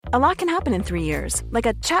A lot can happen in 3 years, like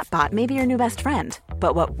a chatbot may be your new best friend.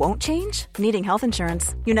 But what won't change? Needing health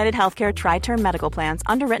insurance. United Healthcare Tri-Term Medical Plans,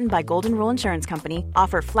 underwritten by Golden Rule Insurance Company,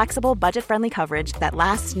 offer flexible, budget-friendly coverage that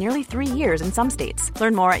lasts nearly 3 years in some states.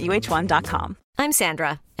 Learn more at uh1.com. I'm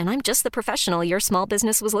Sandra, and I'm just the professional your small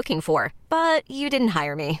business was looking for. But you didn't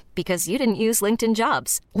hire me because you didn't use LinkedIn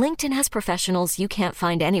Jobs. LinkedIn has professionals you can't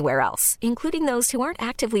find anywhere else, including those who aren't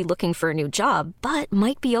actively looking for a new job, but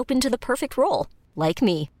might be open to the perfect role, like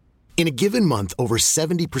me. In a given month, over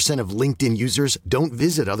 70% of LinkedIn users don't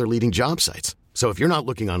visit other leading job sites. So if you're not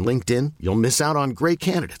looking on LinkedIn, you'll miss out on great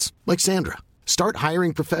candidates like Sandra. Start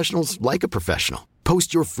hiring professionals like a professional.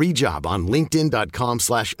 Post your free job on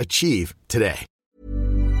linkedin.com/achieve today.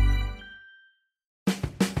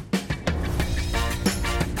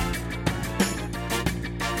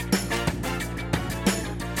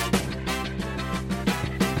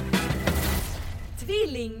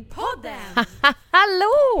 Tvillingpodden!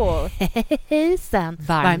 Hallå! Hejsan!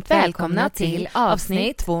 Varmt välkomna till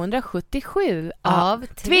avsnitt 277 av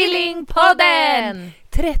Tvillingpodden!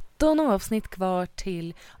 13 avsnitt kvar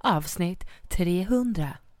till avsnitt 300.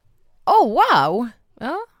 Oh wow!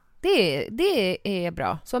 Ja, Det är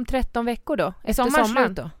bra. som 13 veckor då. Efter Sommaren sommaren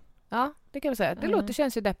slut då? Ja, det kan man säga. Det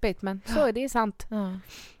känns ju deppigt, men så är det sant. Ja.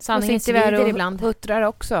 Sanningen sitter vi här svider och ibland. Huttrar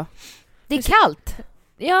också. Det är kallt.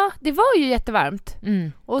 Ja, det var ju jättevarmt.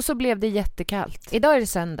 Mm. Och så blev det jättekallt. Idag är det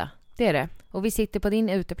söndag. Det är det. Och vi sitter på din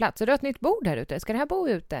uteplats. Och du har ett nytt bord här ute. Ska det här bo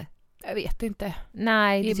ute? Jag vet inte.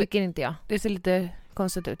 Nej, det Ibbe- tycker inte jag. Det ser lite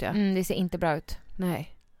konstigt ut, ja. Det ser inte bra ut.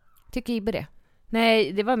 Nej. Tycker Ibbe det?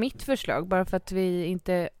 Nej, det var mitt förslag. Bara för att vi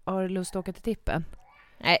inte har lust att åka till tippen.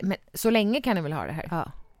 Nej, men så länge kan ni väl ha det här?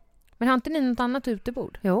 Ja. Men har inte ni något annat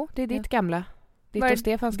utebord? Jo, det är ditt gamla. Ditt Vad är- och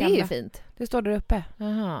Stefans Det gamla. är ju fint. Det står där uppe.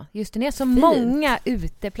 Jaha, just det. Ni har så Fint. många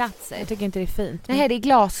uteplatser. Jag tycker inte det är fint. Nej, det är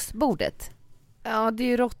glasbordet. Ja, det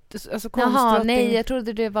är ju alltså Jaha, konstrotting. nej, jag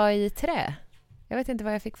trodde det var i trä. Jag vet inte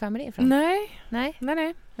vad jag fick för mig det ifrån. Nej, Nej, nej,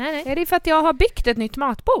 nej. nej. Är det för att jag har byggt ett nytt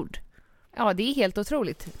matbord? Ja, det är helt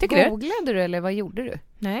otroligt. Tycker du? Googlade du eller vad gjorde du?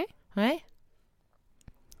 Nej, Nej.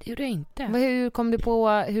 det gjorde jag inte. Hur kom du på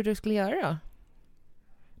hur du skulle göra då?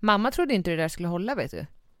 Mamma trodde inte det där skulle hålla, vet du.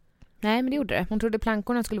 Nej, men det gjorde det. Hon trodde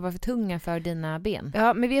plankorna skulle vara för tunga för dina ben.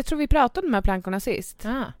 Ja, men jag tror vi pratade om de här plankorna sist.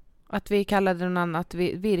 Ah, Att vi kallade något annat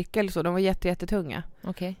virke eller så. De var jättetunga.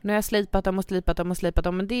 okej. Nu har jag slipat dem och slipat dem och slipat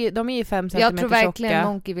dem. Men de är ju 5 Jag centimeter tror verkligen tjocka.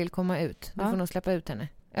 Monkey vill komma ut. Du Ja. får nog släppa ut henne.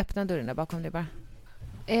 Öppna dörren där bakom dig bara.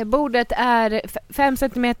 Bordet är 5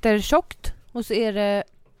 centimeter tjockt. Och så är det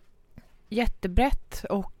jättebrett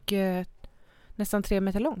och nästan 3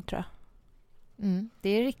 meter långt, tror jag. Det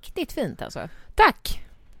är riktigt fint alltså. Tack!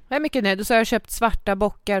 Jag är mycket nöjd. Och så har jag köpt svarta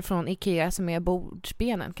bockar från Ikea som är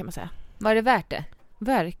bordsbenen, kan man säga. Var det värt det?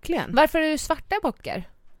 Verkligen. Varför är det svarta bockar?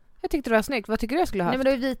 Jag tyckte det var snyggt. Vad tycker du jag skulle ha Nej, haft?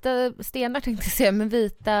 men det är vita stenar tänkte jag säga, men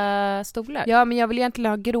vita stolar. Ja, men jag vill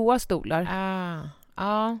egentligen ha gråa stolar.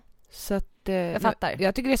 Ja. Så att, Jag fattar.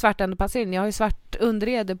 Jag tycker det är svart ändå passar in. Jag har ju svart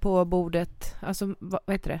underrede på bordet. Alltså, vad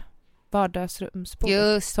heter det? Vardagsrumsbordet.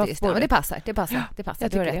 Just det. Soffbordet. Men det passar. Det passar. Jag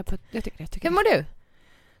Du har tycker rätt. det. Jag tycker det. Hur mår du?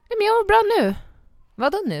 Nej, men jag mår bra nu.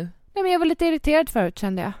 Vadå nu? Nej, men jag var lite irriterad förut,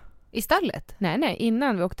 kände jag. I stallet? Nej,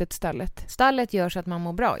 innan vi åkte till stallet. Stallet gör så att man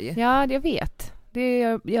mår bra ju. Ja, jag vet. Det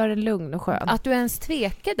gör en lugn och skön. Att du ens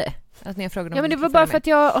tvekade att när jag frågade om Ja, men du det var fick bara följa för att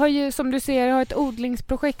jag har ju, som du ser, jag har ett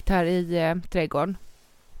odlingsprojekt här i trädgården.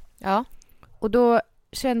 med. Ja. Och då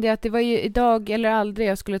kände jag att det var ju idag eller aldrig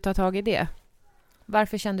jag skulle ta tag i det.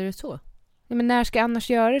 Varför kände du så? Ja, men när ska jag annars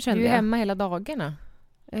göra det, Du kände är ju jag. hemma hela dagarna.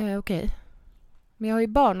 Okej. Men jag har ju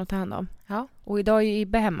barn att ta hand om. Ja. Och idag är ju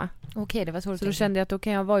Ibbe hemma. Okej, det var så du Så då tänkte. kände jag att då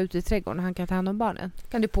kan jag vara ute i trädgården och han kan ta hand om barnen.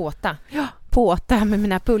 Kan du påta? Påta med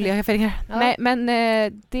mina pulliga fingrar. Ja. Nej, men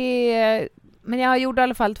jag gjorde i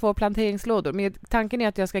alla fall 2 planteringslådor. Men tanken är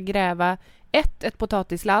att jag ska gräva ett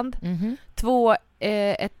potatisland. 2,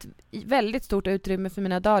 ett väldigt stort utrymme för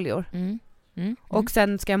mina dahlior. Och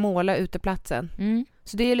sen ska jag måla uteplatsen.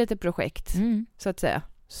 Så det är lite projekt, så att säga.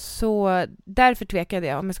 Så därför tvekade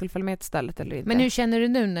jag om jag skulle följa med till stallet eller inte. Men hur känner du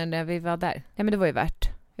nu när vi var där? Ja, men det var ju värt.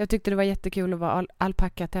 Jag tyckte det var jättekul att vara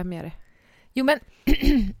alpackatämjare. Jo, men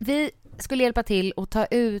vi skulle hjälpa till att ta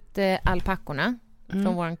ut alpackorna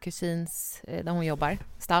från vår kusins, där hon jobbar,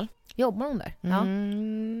 stall. Jobbar hon där?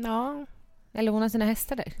 Ja. Eller hon har sina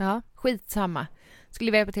hästar där. Ja. Skitsamma.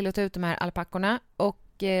 Skulle vi hjälpa till att ta ut de här alpackorna.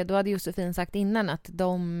 Och då hade Josefin sagt innan att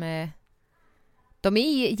de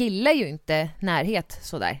gillar ju inte närhet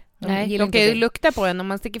sådär. Nej, gillar de kan inte ju lukta på den. Om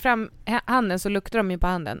man sticker fram handen så luktar de ju på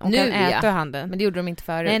handen. Och Nu, kan äta ja. handen. Men det gjorde de inte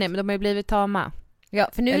förut. Nej, men de har ju blivit tama. Ja,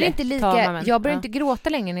 för nu är det Eller inte tama, lika... men- Jag börjar ja. inte gråta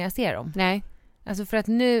längre när jag ser dem. Nej. Alltså för att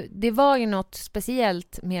nu, det var ju något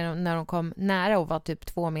speciellt med dem när de kom nära och var typ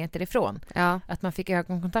 2 meter ifrån. Ja. Att man fick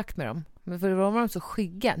ögonkontakt med dem. Men för då var de så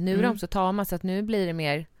skygga. Nu är de så tama så att nu blir det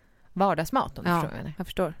mer vardagsmat. Om du förstår vad jag menar. Jag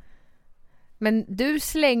förstår. Men du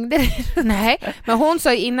slängde det. Nej, men hon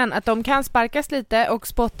sa ju innan att de kan sparkas lite och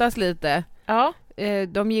spottas lite. Ja.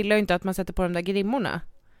 De gillar ju inte att man sätter på de där grimmorna.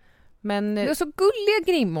 Men Det var så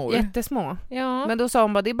gulliga grimmor. jättesmå. Ja. Men då sa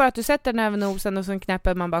hon bara, det är bara att du sätter den över nosen och sen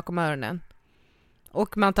knäpper man bakom öronen.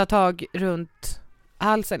 Och man tar tag runt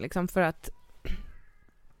halsen liksom för att...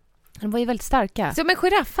 De var ju väldigt starka. Som en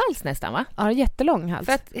giraffhals nästan, va? Ja, jättelång hals.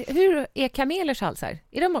 För att, hur är kamelers halsar?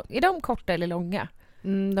 Är de korta eller långa?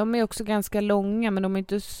 De är också ganska långa, men de är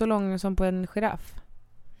inte så långa som på en giraff.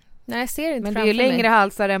 Nej, jag ser inte. Men det är ju längre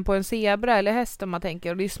halsar än på en zebra eller häst om man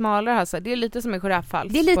tänker. Och det är smalare halsar. Det är lite som en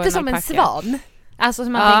giraffhals. Det är lite som en svan. Alltså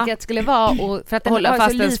som man tänker att det skulle vara. Och för att den hålla har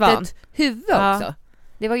fast så en svan. litet huvud också.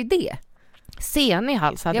 Det var ju det. Senig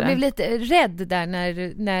hals hade Jag den. blev lite rädd där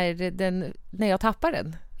när jag tappade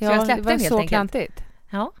den. Så jag släppte det var den helt så enkelt. klantigt.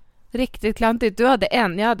 Ja. Riktigt klantigt. Du hade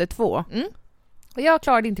en, jag hade 2. Och jag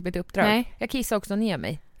klarade inte mitt uppdrag. Nej. Jag kissade också ner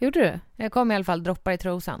mig. Gjorde du? Jag kom i alla fall droppar i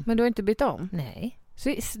trosan. Men du har inte bytt om? Nej.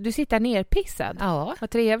 Så du sitter nerpissad? Ja. Vad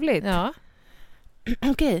trevligt. Ja.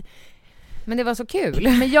 Okej. Men det var så kul.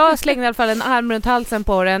 Men jag slängde i alla fall en arm runt halsen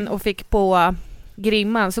på den och fick på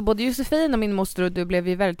grimman. Så både Josefin och min moster och du blev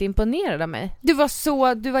ju väldigt imponerade av mig. Du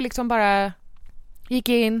var liksom bara Gick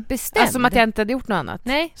in. bestämd. Alltså som att jag inte hade gjort något annat.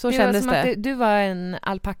 Nej, så det kändes var som det. att du var en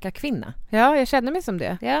alpacka-kvinna. Ja, jag kände mig som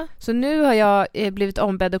det. Ja. Så nu har jag blivit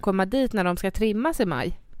ombedd att komma dit när de ska trimmas i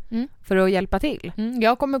maj. För att hjälpa till.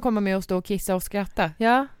 Jag kommer komma med och stå och kissa och skratta.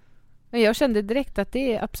 Ja. Men jag kände direkt att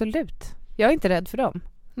det är absolut. Jag är inte rädd för dem.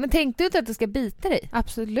 Men tänkte du inte att det ska bita dig?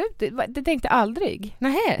 Absolut. Det tänkte jag aldrig.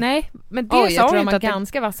 Nej, men det jag sa tror hon de inte har att den,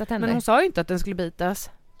 ganska vassa tänder. men hon sa ju inte att den skulle bitas.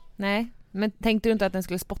 Nej, men tänkte du inte att den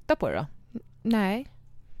skulle spotta på det då? Nej.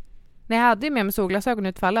 Jag hade ju med mig solglasögon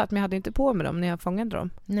utfallat, men jag hade inte på mig dem när jag fångade dem.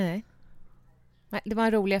 Nej, det var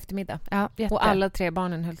en rolig eftermiddag. Ja, jätte. Och alla 3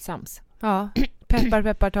 barnen höll sams. Ja,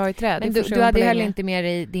 peppar ta i träd. Men du hade heller inte med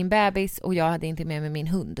dig din bebis och jag hade inte med mig min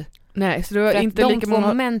hund. Nej, så det var för inte de lika 2 många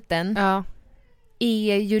momenten Ja.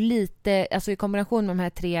 är ju lite, alltså i kombination med de här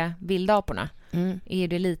 3 vildaporna är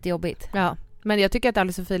det lite jobbigt. Ja, men jag tycker att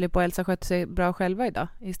Alice och Filip och Elsa skötte sig bra själva idag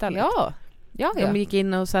i stallet. Ja. De gick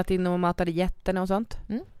in och satt in och matade jätterna och sånt.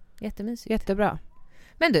 Jättemysigt. Jättebra.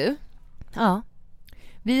 Men du, Ja.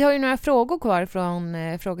 vi har ju några frågor kvar från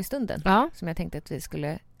frågestunden Ja. som jag tänkte att vi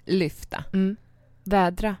skulle lyfta.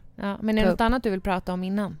 Vädra. Ja, men är det något annat du vill prata om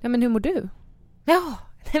innan? Ja, men hur mår du? Ja,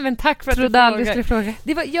 men tack för att Trodde du aldrig frågar.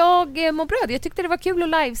 skulle fråga. Jag mår bra. Jag tyckte det var kul att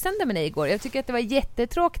livesända med dig igår. Jag tycker att det var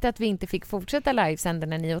jättetråkigt att vi inte fick fortsätta livesända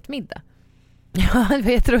när ni åt middag. Ja, det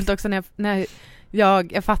var jätteroligt också när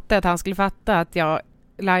jag fattade att han skulle fatta att jag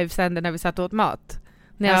livesände när vi satt och åt mat.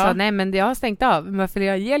 När jag sa, nej men jag har stängt av. Men varför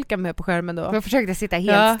är Angelica med på skärmen då? Jag försökte sitta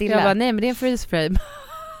helt stilla. Jag bara, nej men det är en freeze frame.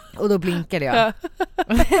 Och då blinkade jag. Ja.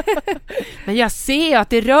 Men jag ser att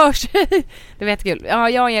det rör sig. Det var jättekul. Ja,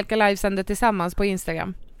 jag och Angelica livesände tillsammans på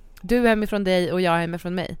Instagram. Du hemifrån dig och jag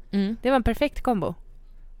hemifrån mig. Det var en perfekt kombo.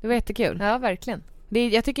 Det var jättekul. Ja, verkligen.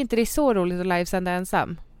 Jag tycker inte det är så roligt att livesända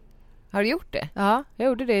ensam. Har du gjort det? Ja, jag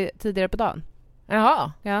gjorde det tidigare på dagen.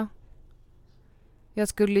 Jaha. Ja. Jag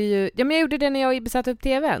gjorde det när jag besatte upp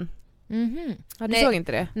tvn. Ja, du såg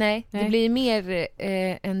inte det? Nej, det blir mer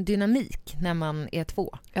en dynamik när man är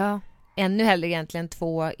 2. Ja. Ännu hellre egentligen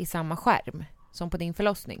 2 i samma skärm som på din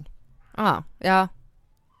förlossning. Ja.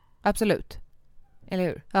 Absolut. Eller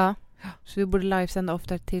hur? Ja. Så vi borde livesända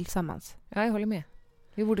oftare tillsammans. Ja, jag håller med.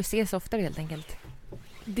 Vi borde ses oftare helt enkelt.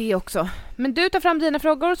 Det också. Men du tar fram dina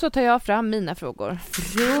frågor så tar jag fram mina frågor.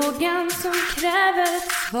 Frågan som kräver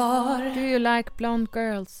ett svar. Do you like blonde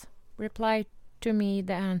girls? Reply to me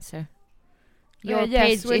the answer.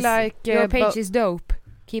 Your page is dope.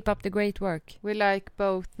 Keep up the great work. We like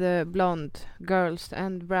both the blonde girls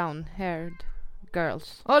and brown haired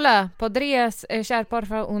girls. Hola, podrías echar por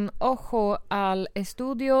favor un ojo al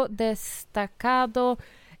estudio destacado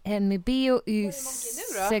en mi bio y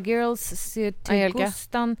girls si te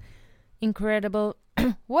gustan incredible.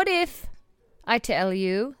 What if I tell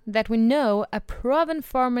you that we know a proven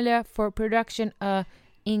formula for production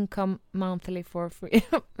income monthly for free?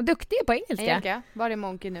 Duktig på engelska. Angelica, var är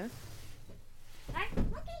Monkey nu?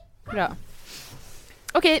 Bra.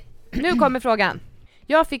 Okej, nu kommer frågan.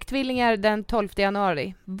 Jag fick tvillingar den 12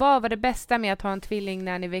 januari. Vad var det bästa med att ha en tvilling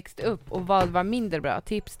när ni växte upp och vad var mindre bra?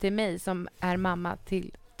 Tips till mig som är mamma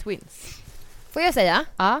till twins. Får jag säga?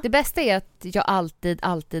 Ja. Det bästa är att jag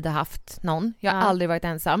alltid har haft någon. Jag har aldrig varit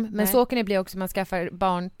ensam. Men så kan det bli också när man skaffar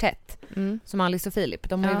barn tätt. Som Alice och Filip.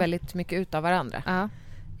 De har ju väldigt mycket ut av varandra. Ja.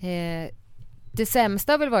 Det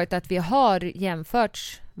sämsta har väl varit att vi har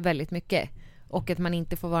jämförts väldigt mycket. Och att man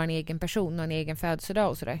inte får vara en egen person och en egen födelsedag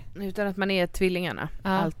och sådär. Utan att man är tvillingarna.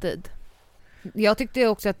 Alltid. Jag tyckte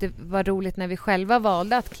också att det var roligt när vi själva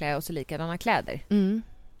valde att klä oss i likadana kläder.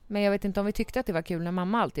 Men jag vet inte om vi tyckte att det var kul när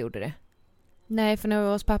mamma alltid gjorde det. Nej, för när vi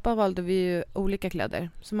var hos pappa valde vi ju olika kläder.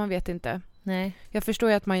 Så man vet inte. Nej. Jag förstår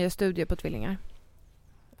ju att man gör studier på tvillingar.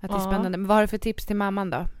 Att det är spännande. Men vad har du för tips till mamman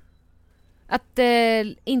då? Att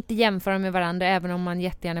inte jämföra med varandra även om man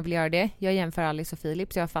jättegärna vill göra det. Jag jämför Alice och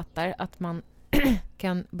Filip så jag fattar att man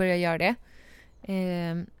kan börja göra det.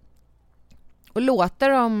 Och låta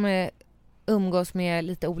dem umgås med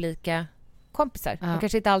lite olika kompisar. Man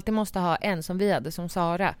kanske inte alltid måste ha en som vi hade, som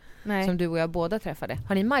Sara. Nej. Som du och jag båda träffade.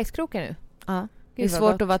 Har ni majskrokar nu? Ja. Det är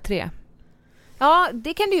svårt att vara 3. Ja,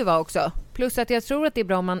 det kan det ju vara också. Plus att jag tror att det är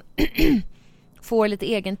bra om man får lite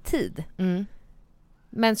egen tid.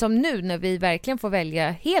 Men som nu när vi verkligen får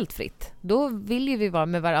välja helt fritt, då vill ju vi vara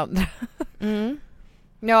med varandra.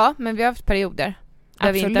 Ja, men vi har haft perioder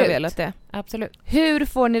där vi inte har velat det. Absolut. Hur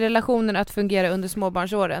får ni relationen att fungera under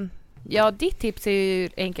småbarnsåren? Ja, ditt tips är ju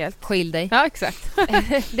enkelt. Skilj dig. Ja, exakt.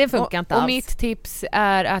 Det funkar inte alls. Och mitt tips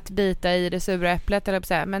är att bita i det sura äpplet, eller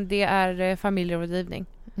så här, men det är familjerådgivning.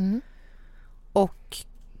 Och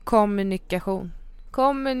kommunikation.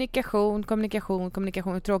 Kommunikation,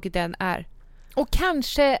 hur tråkigt den är. Och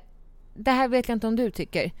kanske, det här vet jag inte om du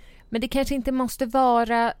tycker, men det kanske inte måste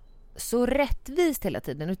vara så rättvist hela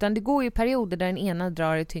tiden, utan det går ju perioder där den ena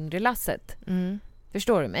drar i tyngre lasset.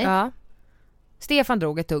 Förstår du mig? Ja. Stefan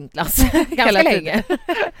drog ett tungt lass ganska länge.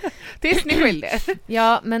 Tills ni skilde.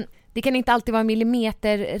 Ja, men det kan inte alltid vara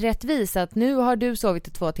millimeter rättvist att nu har du sovit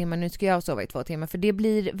i 2 timmar, nu ska jag sova i 2 timmar. För det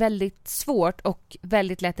blir väldigt svårt och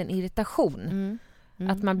väldigt lätt en irritation.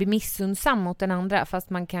 Att man blir missunnsam mot den andra fast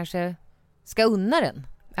man kanske ska unna den.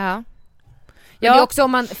 Ja. Men det är också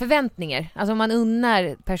om man förväntningar. Alltså om man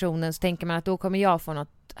unnar personen så tänker man att då kommer jag få något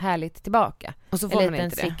härligt tillbaka. Och så får man inte det.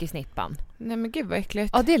 En slick i snippan. Nej men gud vad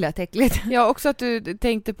äckligt. Ja, det lät äckligt. Ja, också att du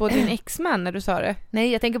tänkte på din exman när du sa det.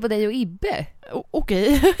 Nej, jag tänker på dig och Ibbe.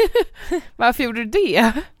 Okej. Varför gjorde du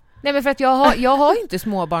det? Nej, men för att jag har inte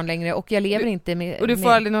småbarn längre och jag lever inte med... Och du får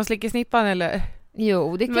aldrig någon slick i snippan eller?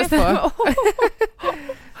 Jo, det kan jag få.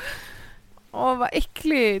 Vad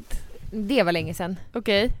äckligt. Det var länge sedan.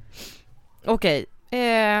 Okej.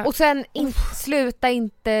 Och sen sluta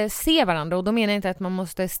inte se varandra. Och då menar jag inte att man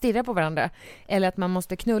måste stirra på varandra eller att man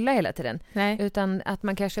måste knulla hela tiden. Nej. Utan att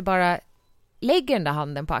man kanske bara lägger den där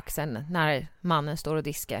handen på axeln när mannen står och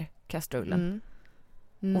diskar kastrullen.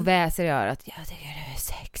 Och väser i örat. Jag tycker det är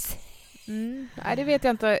sex. Nej, det vet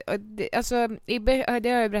jag inte. Alltså,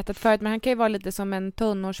 det har jag berättat förut, men han kan ju vara lite som en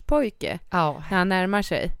tonårspojke när han närmar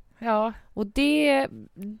sig. Ja. Och det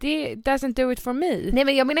doesn't do it for me. Nej,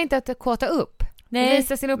 men jag menar inte att kåta upp. Nej,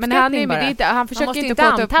 visa sin uppskattning men han försöker inte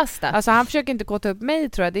kåta upp. Alltså han försöker inte kåta upp mig,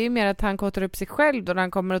 tror jag. Det är ju mer att han kåtar upp sig själv då när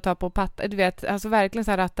han kommer att ta på patta. Du vet, alltså verkligen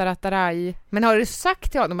så här rattarattaraj. Men har du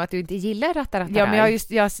sagt till honom att du inte gillar rattarattaraj? Ja, men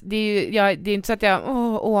det är inte så att jag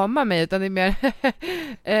åmar mig, utan det är mer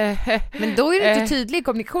men då är det inte tydlig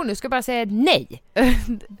kommunikation. Du ska bara säga nej.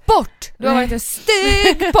 Bort! Du har varit en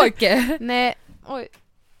stygg pojke. Nej. Oj.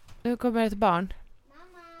 Nu kommer ett barn.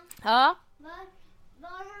 Mamma. Ja. Var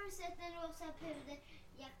har du sett den rosa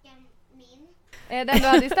puderjackan min? Den du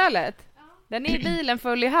hade i stallet? Ja. Den är i bilen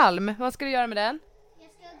full i halm. Vad ska du göra med den?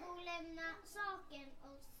 Jag ska gå och lämna saken.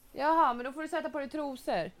 Jaha, men då får du sätta på dig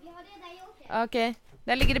trosor. Jag har redan gjort det. Okej,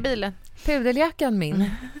 den ligger i bilen. Puderjackan min.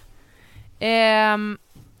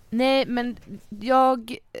 Nej, men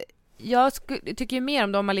jag tycker ju mer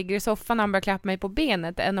om om man ligger i soffan och han börjar klappa mig på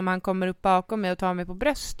benet än om han kommer upp bakom mig och tar mig på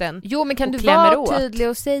brösten. Jo, men kan du vara tydlig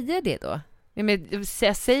och säga det då? Ja, men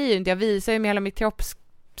jag säger ju inte, jag visar ju med hela mitt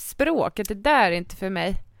kroppsspråk att det där är inte för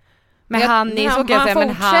mig. Men Hanni, så kan jag säga, men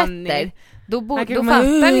Hanni. Då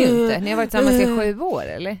fattar ni ju inte. Ni har varit tillsammans i 7 år,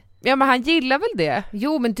 eller? Ja, men han gillar väl det.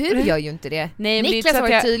 Jo, men du gör ju inte det. Nej, Niklas har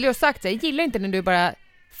varit tydlig och sagt att jag gillar inte när du bara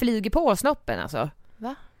flyger på snoppen, alltså.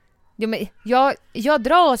 Va? Jo, men jag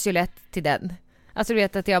dras ju lätt till den. Alltså du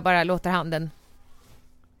vet att jag bara låter handen...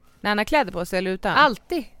 När han har kläder på sig eller utan?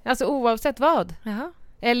 Alltid. Alltså oavsett vad. Jaha.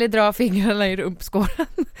 Eller dra fingrarna i rumpskåren.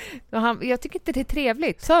 Jag tycker inte det är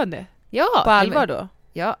trevligt. Sa det? Ja. På allvar då?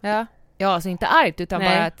 Ja, alltså inte argt utan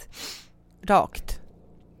bara att... Rakt.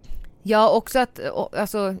 Ja, också att...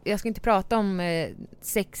 Alltså, jag ska inte prata om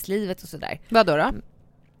sexlivet och sådär. Vad då?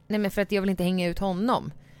 Nej, men för att jag vill inte hänga ut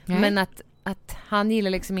honom. Nej. Men att han gillar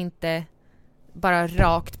liksom inte bara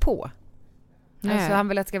rakt på. Alltså han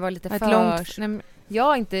vill att det ska vara lite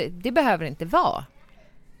det behöver inte vara.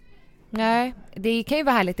 Nej. Det kan ju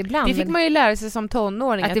vara härligt ibland. Det fick man ju lära sig som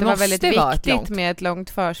tonåring. Att det var väldigt viktigt ett med ett långt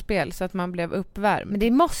förspel. Så att man blev uppvärmd. Men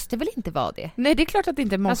det måste väl inte vara det? Nej, det är klart att det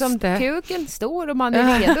inte måste. Alltså om kuken står och man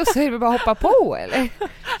är redo så är det bara att hoppa på, eller?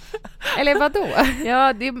 Eller vadå?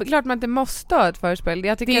 Ja, det är klart man inte måste ha ett förspel.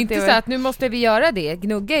 Jag tycker det är att inte så att nu måste vi göra det.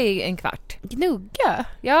 Gnugga i en kvart. Gnugga?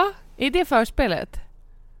 Ja. Är det förspelet?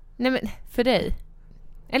 Nej, men för dig?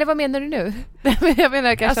 Eller vad menar du nu? Jag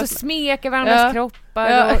menar kanske alltså smeka varandras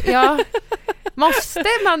kroppar och måste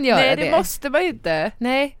man göra det? Nej, det måste man inte.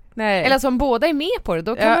 Nej. Eller som båda är med på det,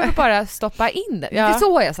 då kan man väl bara stoppa in den. För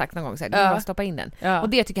så har jag sagt någon gång, så här, bara stoppa in den. Och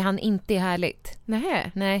det tycker han inte är härligt.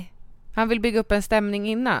 Nej. Han vill bygga upp en stämning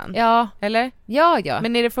innan. Ja. Eller? Ja.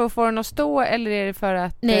 Men är det för att få den att stå eller är det för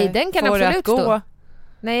att nej, den kan absolut stå.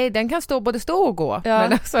 Nej, den kan både stå och gå. Ja.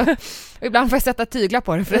 Men alltså, ibland får jag sätta tyglar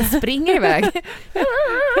på den för den springer iväg.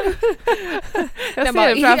 Jag den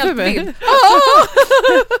ser det framför mig.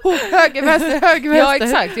 Höger, vänster. Ja,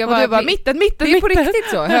 exakt. Jag bara mitten. Det är på riktigt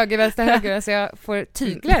så. Höger, vänster. Så jag får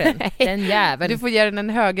tygla den. Den jäveln. Du får ge den en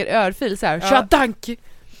höger örfil så här. Tjadank!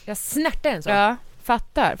 Jag snärtar den så. Ja,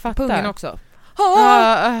 fattar. Pungen också. Och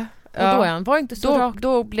då är han. Var inte så rakt.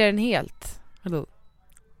 Då blir den helt.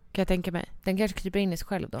 Kan jag tänka mig. Den kanske kryper in i sig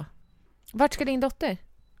själv då. Vart ska din dotter?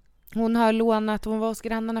 Hon var hos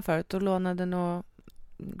grannarna förut och lånade något,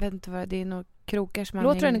 vet inte vad, det är några krokar som man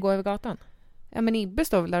låter henne gå över gatan? Ja, men Ibbe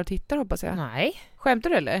står väl där och tittar, hoppas jag. Nej. Skämtar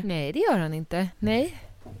du eller? Nej, det gör han inte. Nej.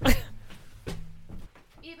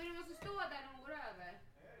 Ibbe, du måste stå där när hon går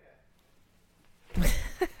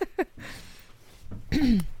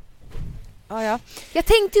över. Ja. Jag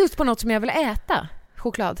tänkte just på något som jag vill äta.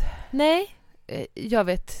 Choklad. Nej. Jag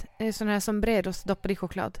vet, sån här som bredos doppad i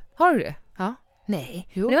choklad. Har du det? Ja. Nej,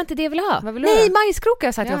 det var inte det jag ville ha. Vad vill du nej, ha?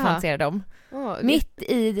 majskrokar så att jag fantiserade dem. Mitt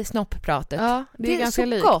i snopppratet. Ja, det är ganska så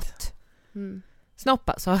likt. Gott. Snopp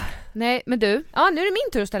alltså. Nej, men du. Ja, nu är det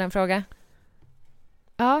min tur att ställa en fråga.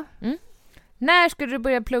 Ja. När ska du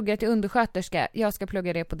börja plugga till undersköterska? Jag ska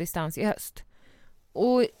plugga det på distans i höst.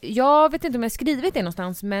 Och jag vet inte om jag skrivit det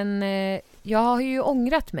någonstans, men jag har ju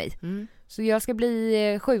ångrat mig. Så jag ska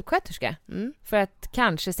bli sjuksköterska. För att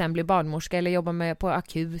kanske sen bli barnmorska eller jobba med på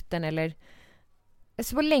akuten eller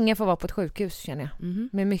så länge får vara på ett sjukhus, känner jag.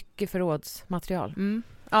 Med mycket förrådsmaterial.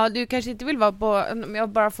 Ja, du kanske inte vill vara på, om jag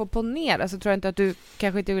bara får ponera så tror jag inte att du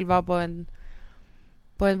kanske inte vill vara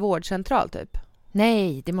på en vårdcentral typ.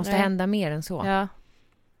 Nej, det måste hända mer än så. Ja.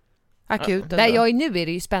 Akut. Där jag är nu är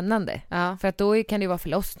det ju spännande. Ja. För att då kan det vara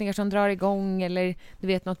förlossningar som drar igång eller du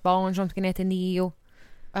vet något barn som ska ner till neo.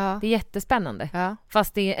 Ja. Det är jättespännande. Ja.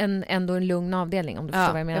 Fast det är ändå en lugn avdelning om du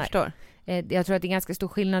förstår vad jag menar. Jag förstår. Jag tror att det är ganska stor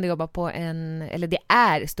skillnad att jobba på det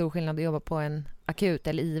är stor skillnad att jobba på en akut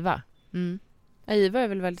eller IVA. IVA är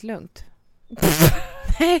väl väldigt lugnt.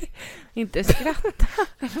 Nej, inte skratta.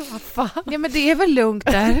 Vad fan? Ja, men det är väl lugnt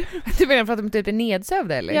där. Du menar för att de typ är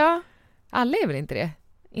nedsövda eller? Ja. Alla är väl inte det?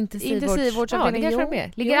 Intensivvårdsavdelning. Ja, det kanske de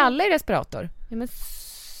är. Ligger alla i respirator? Ja, men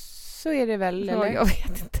så är det väl, eller? Jag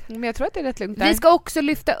vet inte. Men jag tror att det är rätt lugnt där. Vi ska också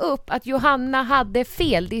lyfta upp att Johanna hade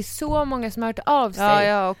fel. Det är så många som har hört av sig. Ja,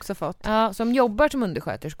 jag har också fått. Ja, som jobbar som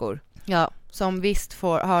undersköterskor. Ja, som visst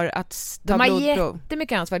har att ta blodprov. De har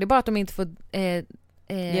jättemycket ansvar. Det är bara att de inte får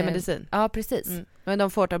ge medicin. Ja, precis. Men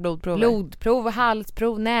de får ta blodprov. Blodprov,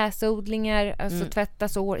 halsprov, näsodlingar, alltså tvätta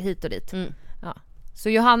sår hit och dit. Ja. Så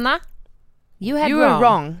Johanna, you had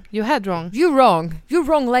wrong. You're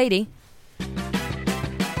wrong lady.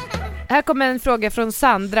 Här kommer en fråga från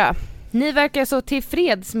Sandra. Ni verkar så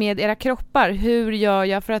tillfreds med era kroppar. Hur gör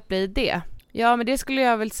jag för att bli det? Ja, men det skulle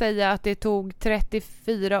jag väl säga att det tog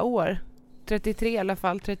 34 år. 33 i alla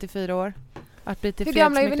fall, 34 år. Att bli tillfreds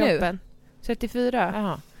med kroppen. Hur gamla är vi nu? 34.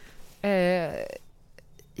 Jaha.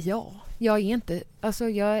 Ja, jag är inte... Alltså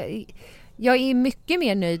jag är mycket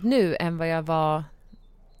mer nöjd nu än vad jag var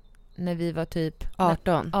när vi var typ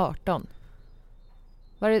 18.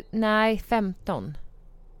 Var det? Nej, 15.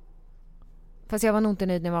 Fast jag var nog inte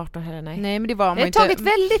nöjd när jag var 18 heller, nej. Nej, men det var man inte. Det har tagit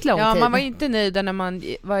väldigt lång tid. Ja, man var ju inte nöjd när man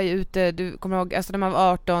var ute, du kommer ihåg, alltså när man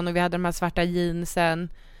var 18 och vi hade de här svarta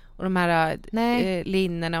jeansen och de här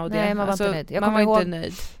linnerna och det. Nej, man var alltså, inte nöjd. Man var inte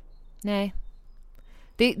nöjd. Nej.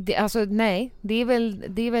 Det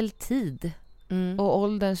är väl tid och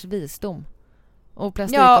ålderns visdom. Och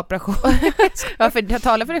plastikoperation. Ja, för jag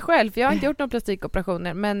talar för dig själv, för jag har inte gjort några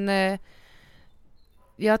plastikoperationer, men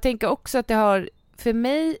jag tänker också att det har, för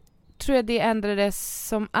mig tror jag det ändrades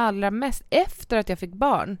som allra mest efter att jag fick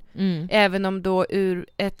barn. Även om då ur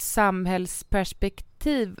ett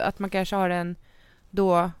samhällsperspektiv att man kanske har en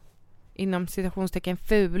då inom citationstecken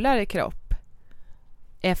fulare kropp.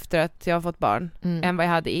 efter att jag har fått barn än vad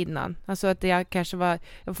jag hade innan. Alltså att jag var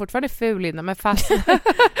fortfarande ful innan, men fast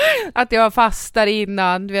att jag fastar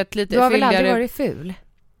innan, du vet, lite. Du har väl aldrig varit ful?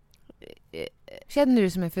 Känner du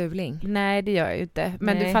som en fuling? Nej, det gör jag ju inte.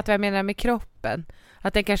 Men du fattar vad jag menar med kroppen.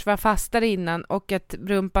 Att den kanske var fastare innan och att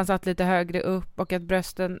rumpan satt lite högre upp och att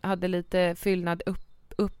brösten hade lite fyllnad upp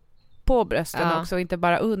på brösten också, inte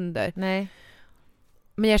bara under. Nej.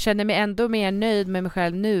 Men jag känner mig ändå mer nöjd med mig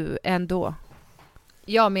själv nu ändå.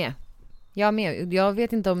 Jag med. Jag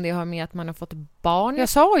vet inte om det har med att man har fått barn. Jag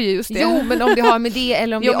sa ju just det. Jo, men om det har med det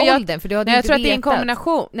eller om det är åldern. För du hade jag tror inte att det är en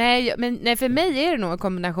kombination. Nej, för mig är det nog en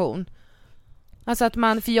kombination. Alltså att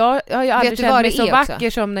för jag har ju aldrig känt mig så vacker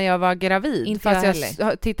som när jag var gravid. Inte fast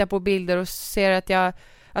jag tittar på bilder och ser att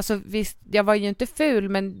visst, jag var ju inte ful,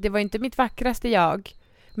 men det var inte mitt vackraste jag.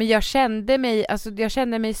 Men jag kände mig så.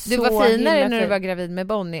 Du var finare när du var gravid med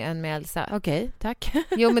Bonnie än med Elsa. Okej, tack.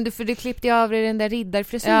 Jo, men du klippte ju av dig den där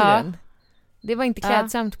riddarfrisyren. Ja. Det var inte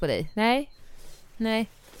klädsamt på dig. Nej,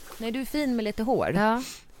 du är fin med lite hår. Ja.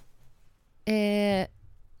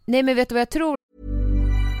 Nej, men vet du vad jag tror?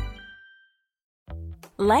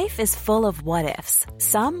 Life is full of what-ifs.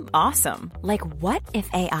 Some awesome, like what if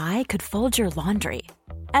AI could fold your laundry?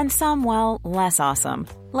 And some, well, less awesome,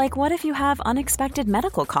 like what if you have unexpected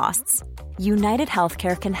medical costs? United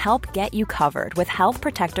Healthcare can help get you covered with Health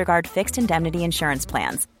Protector Guard fixed indemnity insurance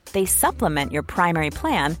plans. They supplement your primary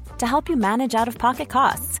plan to help you manage out-of-pocket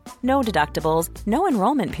costs. No deductibles, no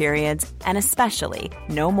enrollment periods, and especially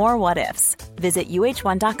no more what-ifs. Visit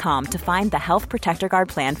uh1.com to find the Health Protector Guard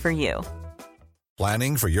plan for you.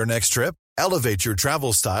 Planning for your next trip? Elevate your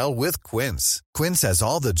travel style with Quince. Quince has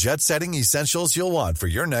all the jet-setting essentials you'll want for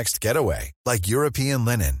your next getaway, like European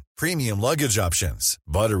linen, premium luggage options,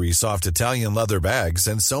 buttery soft Italian leather bags,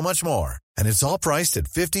 and so much more. And it's all priced at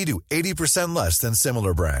 50 to 80% less than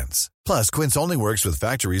similar brands. Plus, Quince only works with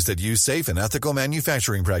factories that use safe and ethical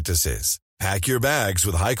manufacturing practices. Pack your bags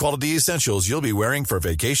with high-quality essentials you'll be wearing for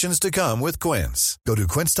vacations to come with Quince. Go to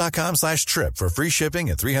quince.com/trip for free shipping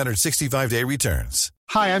and 365-day returns.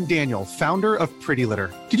 Hi, I'm Daniel, founder of Pretty Litter.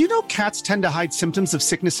 Did you know cats tend to hide symptoms of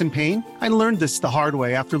sickness and pain? I learned this the hard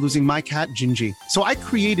way after losing my cat, Gingy. So I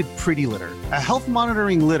created Pretty Litter, a health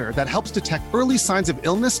monitoring litter that helps detect early signs of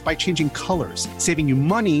illness by changing colors, saving you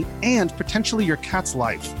money and potentially your cat's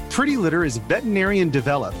life. Pretty Litter is veterinarian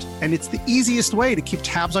developed, and it's the easiest way to keep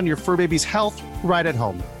tabs on your fur baby's health right at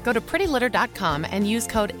home. Go to prettylitter.com and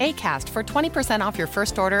use code ACAST for 20% off your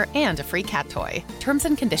first order and a free cat toy. Terms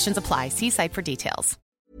and conditions apply. See site for details.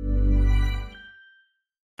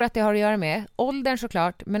 Att det har att göra med åldern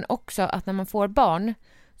såklart, men också att när man får barn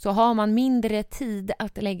så har man mindre tid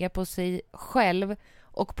att lägga på sig själv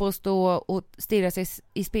och på att stå och stirra sig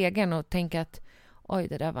i spegeln och tänka att oj,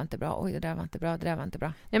 det där var inte bra, oj, det där var inte bra, det där var inte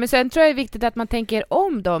bra. Nej, men sen tror jag det är viktigt att man tänker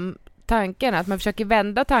om de tankarna, att man försöker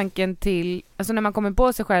vända tanken till, alltså när man kommer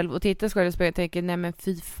på sig själv och tittar sig själv i spegeln och tänker, nej men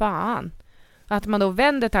fy fan. Att man då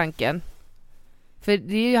vänder tanken. För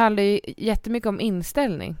det handlar ju jättemycket om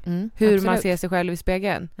inställning. Hur absolut. Man ser sig själv i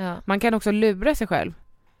spegeln. Ja. Man kan också lura sig själv.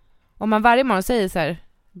 Om man varje morgon säger så här,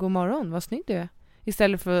 god morgon, vad snygg du är.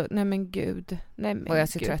 Istället för, nej men gud. Nej men och jag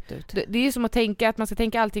ser gud. trött ut. Det är ju som att tänka att man ska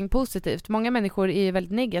tänka allting positivt. Många människor är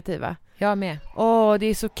väldigt negativa. Jag med. Det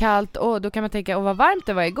är så kallt. Då kan man tänka, vad varmt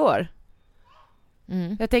det var igår.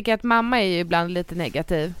 Jag tänker att mamma är ju ibland lite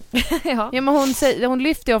negativ. Ja, men hon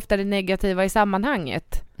lyfter ju ofta det negativa i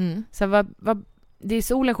sammanhanget. Så det är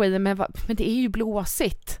solen skiner, men det är ju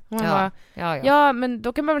blåsigt. Ja, men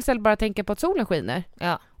då kan man väl istället bara tänka på att solen skiner.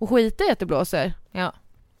 Ja. Och skita i att det blåser. Ja.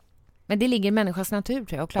 Men det ligger i människans natur,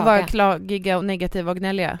 tror jag, att klaga. Och vara klagiga och negativa och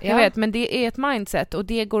gnälliga. Ja. Jag vet, men det är ett mindset och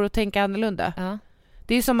det går att tänka annorlunda. Ja.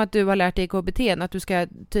 Det är som att du har lärt dig i KBT att du ska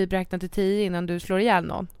typ räkna till 10 innan du slår ihjäl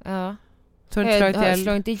någon. Ja. Jag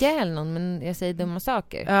slår inte ihjäl någon, men jag säger dumma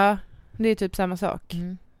saker. Ja, det är typ samma sak.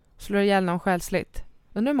 Slår ihjäl någon själsligt.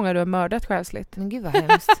 Undrar hur många du har mördat själsligt. Men gud vad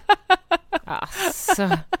hemskt. Alltså.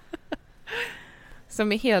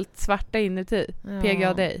 Som är helt svarta inuti. Ja.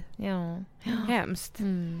 PGA dig. Ja. Hemskt.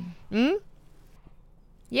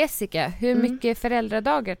 Jessica, hur mycket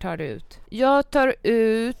föräldradagar tar du ut? Jag tar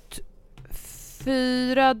ut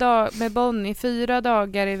 4 dagar med Bonnie. 4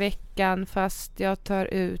 dagar i veckan, fast jag tar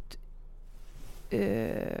ut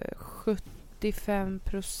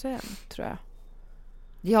 75% tror jag.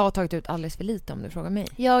 Jag har tagit ut alldeles för lite om du frågar mig.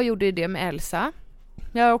 Jag gjorde det med Elsa.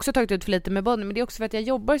 Jag har också tagit ut för lite med Bonnie, men det är också för att jag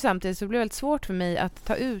jobbar samtidigt, så det blir väldigt svårt för mig att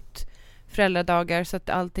ta ut föräldradagar så att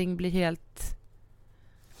allting blir helt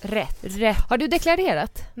rätt. Har du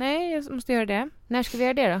deklarerat? Nej, jag måste göra det. När ska vi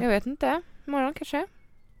göra det då? Jag vet inte. Imorgon kanske.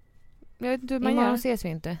 Jag vet inte hur man imorgon gör. Ses vi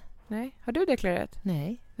inte. Nej. Har du deklarerat?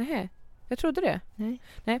 Nej. Nej. Jag trodde det.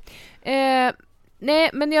 Nej.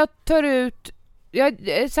 Men jag tar ut...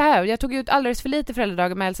 Jag tog ut alldeles för lite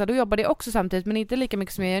föräldradagar med Elsa. Då jobbade jag också samtidigt, men inte lika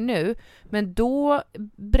mycket som jag gör nu. Men då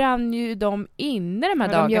brann ju de inne de här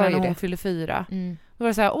dagarna när hon fyllde 4. Då var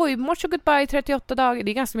det så här, oj, morse goodbye 38 dagar.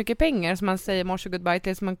 Det är ganska mycket pengar som man säger morse goodbye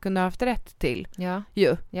till, som man kunde ha haft rätt till. Ja.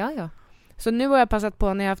 Ja. Så nu har jag passat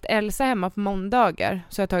på när jag har haft Elsa hemma på måndagar.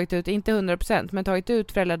 Så jag har tagit ut, inte 100%, men tagit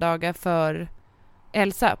ut föräldradagar för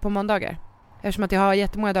Elsa på måndagar. Eftersom att jag har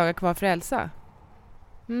jättemånga dagar kvar för Elsa.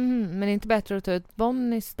 Men inte bättre att ta ut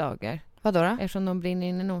Bonnies dagar? Vadå då? Eftersom de brinner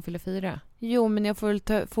inne när hon fyller 4. Jo, men jag får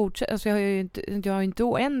väl fortsätta. Alltså jag har inte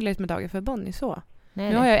oändligt med dagar för Bonnie så. Nej,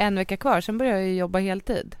 nu har jag 1 vecka kvar, sen börjar jag jobba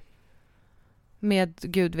heltid. Med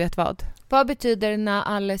gud vet vad. Vad betyder na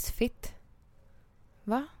alles fit?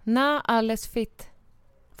 Va? Na alles fit.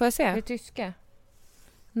 Får jag se? Det är tyska.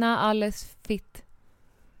 Na alles fit.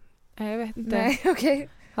 Jag vet inte. Nej, okej.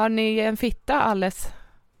 Har ni en fitta alles?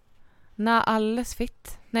 Na alles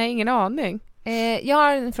fit? Nej, ingen aning. Jag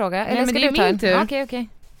har en fråga. Eller men ska det är du ta min tur.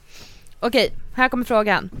 Okej. Här kommer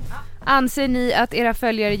frågan. Anser ni att era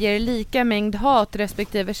följare ger lika mängd hat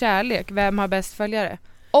respektive kärlek? Vem har bäst följare?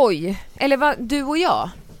 Oj. Eller vad, du och jag?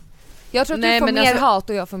 Jag tror att du får mer hat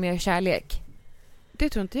och jag får mer kärlek. Det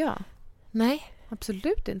tror inte jag. Nej.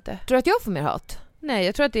 Absolut inte. Tror du att jag får mer hat? Nej,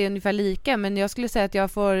 jag tror att det är ungefär lika. Men jag skulle säga att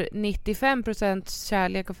jag får 95%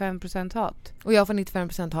 kärlek och 5% hat. Och jag får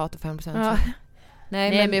 95% hat och 5% kärlek.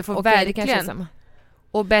 Nej, men jag får verkligen. Det kanske är samma.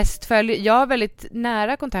 Och bäst följare. Jag har väldigt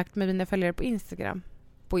nära kontakt med mina följare på Instagram.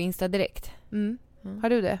 På Insta direkt? Har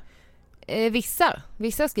du det?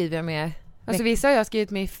 Vissa skriver jag med. Alltså vissa har jag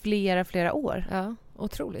skrivit med i flera år. Ja,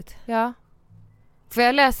 otroligt. Ja. Får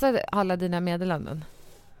jag läsa alla dina meddelanden?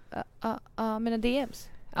 Ja, mina DMs.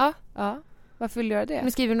 Ja. Varför vill du göra det?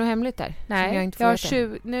 Men skriver du något hemligt där? Nej, jag inte har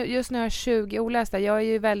just nu har jag 20 olästa. Jag är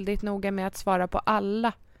ju väldigt noga med att svara på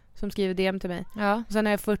alla som skriver DM till mig. Ja. Och sen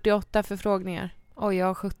har jag 48 förfrågningar. Oj, jag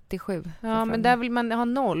har 77. Ja, men där vill man ha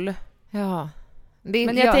 0. Ja.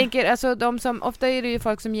 Men jag tänker, alltså ofta är det ju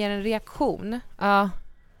folk som ger en reaktion. Ja.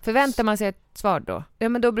 Förväntar man sig ett svar då? Ja,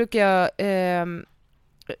 men då brukar jag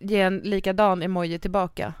ge en likadan emoji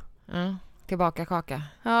tillbaka. Ja. Tillbaka kaka.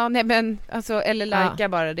 Ja, nej men alltså, eller likea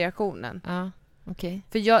bara reaktionen. Ja, okej.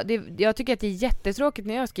 För jag tycker att det är jättetråkigt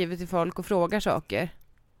när jag skriver till folk och frågar saker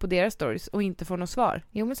på deras stories och inte får något svar.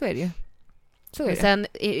 Jo, men så är det ju. Sen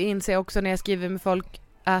inser jag också när jag skriver med folk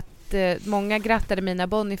att många grattade mig när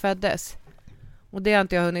Bonnie föddes. Och det har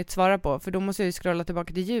inte jag hunnit svara på, för då måste jag ju scrolla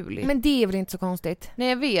tillbaka till juli. Men det är väl inte så konstigt? Nej,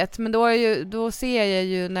 jag vet, men då ser jag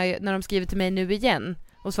ju när de skriver till mig nu igen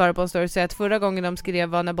och svarar på en story, så att förra gången de skrev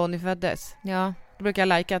var när Bonnie föddes. Ja. Då brukar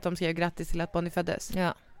jag likea att de skrev grattis till att Bonnie föddes.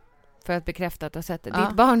 Ja, för att bekräfta att du har sett det. Ja.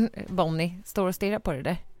 Ditt barn, Bonnie, står och stirrar på det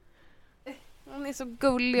där. Hon är så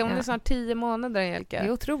gullig, hon är snart 10 månader, Angelica. Det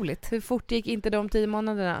är otroligt. Hur fort gick inte de 10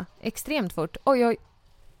 månaderna? Extremt fort. Oj.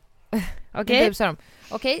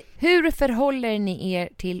 Okej. Hur förhåller ni er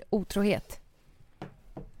till otrohet?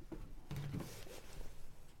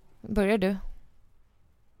 Börjar du?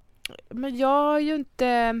 Men jag har ju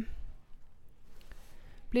inte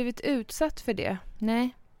blivit utsatt för det.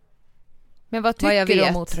 Nej. Men vad tycker du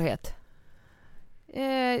om otrohet?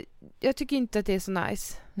 Jag tycker inte att det är så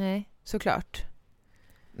nice. Nej. Såklart.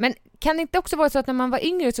 Men kan det inte också vara så att när man var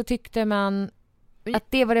yngre så tyckte man att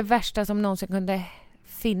det var det värsta som någonsin kunde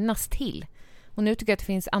finnas till? Och nu tycker jag att det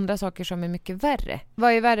finns andra saker som är mycket värre.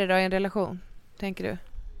 Vad är värre då i en relation, tänker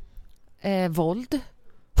du? Våld.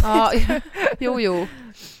 Ja, jo.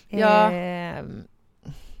 Ja.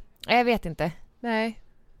 Jag vet inte. Nej.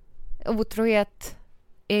 Otrohet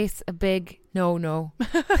is a big no-no.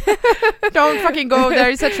 Don't fucking go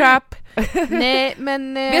there, it's a trap. Nej,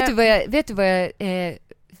 men... Vet du vad jag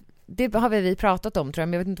det har vi pratat om, tror jag,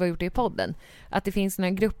 men jag vet inte vad jag gjort det i podden. Att det finns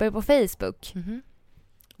några grupper på Facebook. Mm-hmm.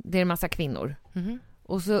 Det är en massa kvinnor. Mm-hmm.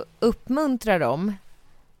 Och så uppmuntrar de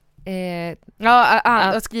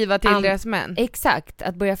att skriva till deras män. Exakt,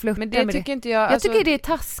 att börja flirta med det. Men det tycker inte jag... Jag tycker det är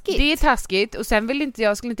taskigt. Det är taskigt, och sen skulle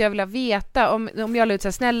inte jag vilja veta om jag la ut så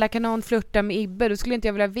här, snälla kan någon flirta med Ibbe, då skulle inte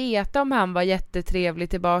jag vilja veta om han var jättetrevlig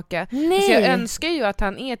tillbaka. Nej. Så jag önskar ju att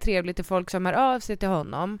han är trevlig till folk som hör av sig till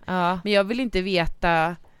honom. Ja. Men jag vill inte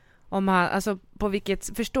veta om han, alltså på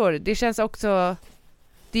vilket, förstår du? Det känns också,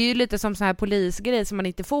 det är ju lite som sån här polisgrej som man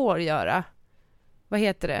inte får göra. Vad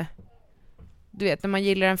heter det? Du vet, när man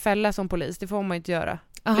gillar en fälla som polis, det får man inte göra.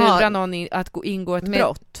 Lura någon att ingå ett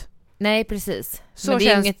brott. Nej, precis. Så men det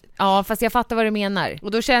känns... är inget, ja, fast jag fattar vad du menar.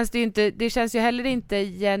 Och då känns det ju inte, det känns ju heller inte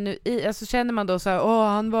genuint. Alltså känner man då så här,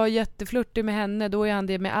 han var jätteflörtig med henne, då är han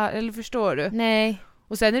det med, eller förstår du? Nej.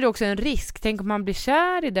 Och sen är det också en risk. Tänk om man blir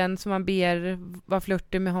kär i den som man ber vara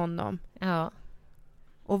flörtig med honom. Ja.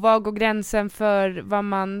 Och vad går gränsen för vad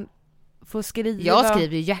man får skriva? Jag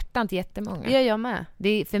skriver ju hjärtan till jättemånga. Ja, jag med. Det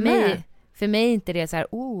är för mig är inte det så här,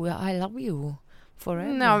 I love you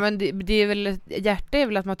forever. Nej, men det är väl, hjärta är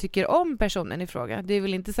väl att man tycker om personen i fråga. Det är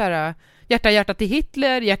väl inte så här hjärta till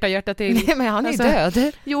Hitler, hjärta till... Nej, men han är ju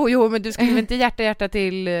död. Jo, men du skriver inte hjärta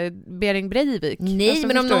till Bering Breivik.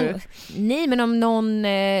 Nej, men om någon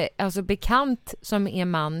alltså bekant som är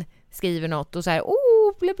man skriver något och så här,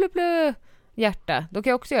 blö, hjärta. Då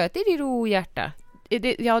kan jag också göra ett hjärta.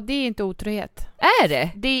 Ja, det är inte otrohet. Är det?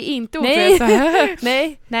 Det är inte otrohet.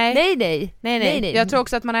 Nej. Jag tror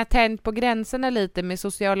också att man har tänt på gränserna lite med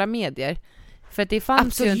sociala medier. För att det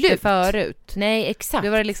fanns ju inte förut. Nej, exakt. Det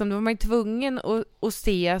var man ju tvungen att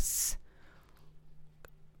ses.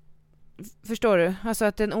 Förstår du? Alltså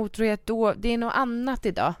att en otrohet då, det är något annat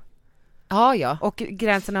idag. Ja. Och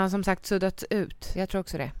gränserna har som sagt suddats ut. Jag tror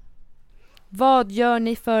också det. Vad gör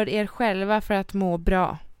ni för er själva för att må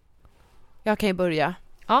bra? Jag kan ju börja.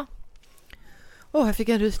 Ja. Jag fick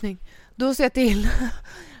en rysning. Då ser jag till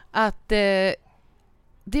att det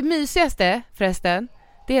mysigaste förresten,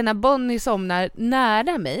 det är när Bonnie somnar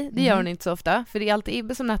nära mig. Det gör hon inte så ofta, för det är alltid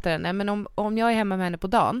Ibbe som nattar henne. Men om jag är hemma med henne på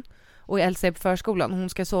dagen och Elsa är på förskolan och hon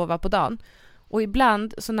ska sova på dagen. Och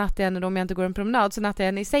ibland så nattar jag henne, om jag inte går en promenad, så nattar jag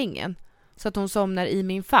henne i sängen. Så att hon somnar i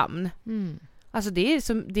min famn. Alltså det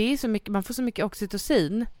är så mycket, man får så mycket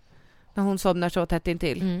oxytocin när hon somnar så tätt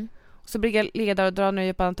intill. Så brukar jag ligga där och dra några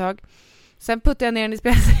djupa andetag. Sen puttar jag ner den i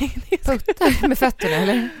spjälsängen. Puttar med fötterna,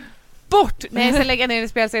 eller? Bort! Nej, sen lägger jag ner den i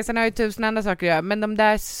spjälsängen. Sen har jag ju 1000 andra saker att göra. Men de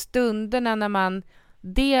där stunderna när man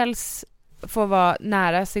dels får vara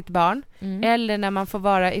nära sitt barn eller när man får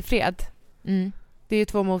vara i fred. Det är ju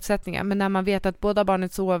 2 motsättningar. Men när man vet att båda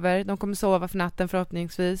barnet sover, de kommer sova för natten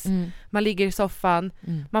förhoppningsvis. Man ligger i soffan.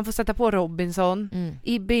 Man får sätta på Robinson.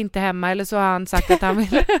 Ibbe är inte hemma, eller så har han sagt att han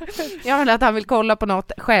vill att han vill kolla på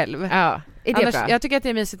något själv. Ja, är det bra? Jag tycker att det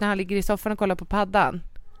är mysigt när han ligger i soffan och kollar på paddan.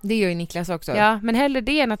 Det gör ju Niklas också. Ja, men hellre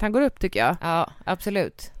det än att han går upp, tycker jag. Ja,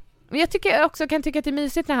 absolut. Men jag tycker också kan tycka att det är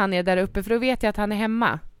mysigt när han är där uppe, för då vet jag att han är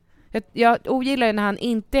hemma. Jag ogillar när han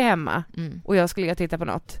inte är hemma och jag skulle titta på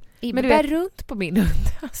något. Men du bär runt på min hund.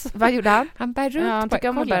 Alltså. Vad gjorde han? Han bär runt han tycker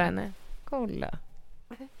om att bära henne. Kolla.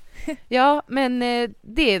 Ja, men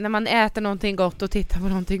det är när man äter någonting gott och tittar på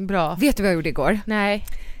någonting bra. Vet du vad jag gjorde igår? Nej.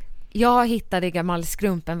 Jag hittade gammal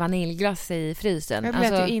skrumpen vaniljglass i frysen. Det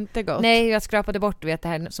lät ju inte gott. Nej, jag skrapade bort, du vet, det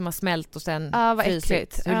här som har smält och sen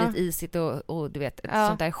frysit. Så lite isigt och du vet, ett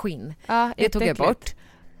sånt där skinn. Det tog jag bort.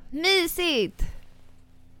 Mysigt!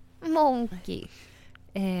 Monkey.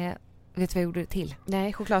 Vet du vad jag gjorde till?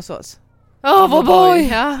 Nej, chokladsås. Vad boy!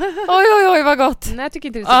 Ja. Oj, vad gott! Nej, jag tycker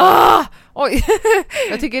inte det är så gott. Oj.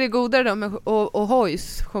 Jag tycker det är godare då med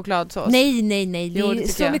O'boys chokladsås. Nej. Det är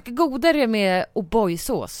så mycket godare med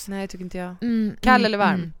O'boy-sås. Nej, tycker inte jag. Kall eller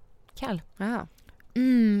varm? Kall. Aha.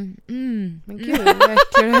 Men gud, vad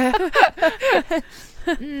äcklig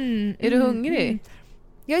Är du hungrig?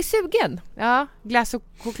 Jag är sugen. Ja, glass och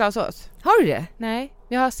chokladsås. Har du det? Nej,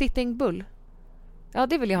 jag har sitting bull. Ja,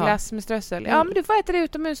 det vill jag ha. Glass med strössel. Ja, men du får äta det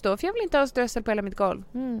utomhus då, för jag vill inte ha strössel på hela mitt golv.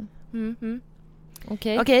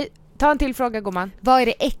 Okej, ta en till fråga, gumman. Vad är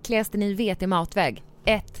det äckligaste ni vet i matväg?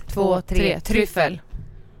 1, 2, 3. Tryffel.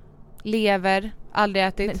 Lever. Aldrig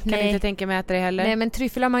ätit. Kan inte tänka mig äta det heller. Nej, men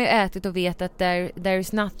tryffel har man ju ätit och vet att there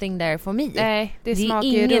is nothing there for me. Nej, det smakar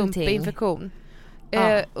ju rumpinfektion.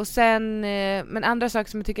 Och sen, men andra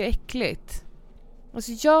saker som jag tycker är äckligt.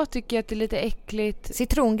 Alltså jag tycker att det är lite äckligt.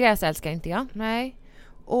 Citrongräs älskar inte jag. Nej.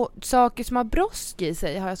 Och saker som har brosk i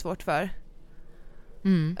sig har jag svårt för.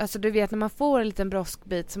 Alltså du vet när man får en liten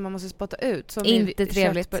broskbit som man måste spotta ut. Som inte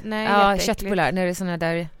trevligt. Nej, köttbullar. När det är såna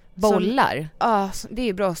där bollar. Det är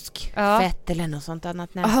ju brosk. Fett eller något sånt annat.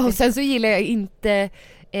 Och sen så gillar jag inte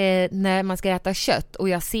när man ska äta kött och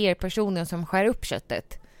jag ser personen som skär upp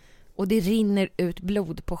köttet. Och det rinner ut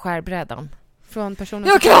blod på skärbrädan. Från personen.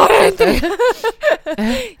 Jag klarar inte det.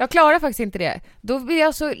 Jag klarar faktiskt inte det. Då blir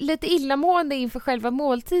jag så lite illamående inför själva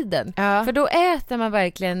måltiden. För då äter man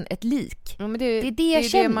verkligen ett lik. Ja, men det är det jag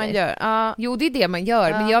känner. Det man gör. Jo, det är det man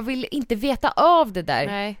gör. Men jag vill inte veta av det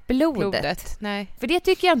där blodet. Nej. För det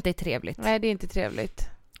tycker jag inte är trevligt. Nej, det är inte trevligt.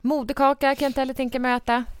 Moderkaka kan jag inte heller tänka mig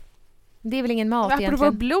äta. Det är väl ingen mat egentligen.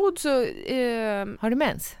 Apropå blod så... Har du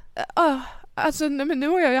mens? Alltså, men nu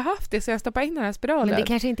har jag ju haft det så jag stoppar in den här spiralen. Men det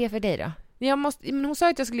kanske inte är för dig då? Men hon sa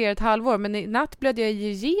att jag skulle göra ett halvår, men i natt blödde jag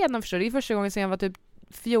igenom, förstår du? Det är första gången sedan jag var typ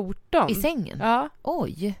 14. I sängen? Ja.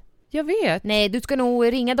 Oj. Jag vet. Nej, du ska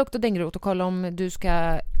nog ringa Dr. Dengroth och kolla om du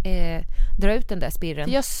ska dra ut den där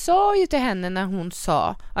spirren. Jag sa ju till henne när hon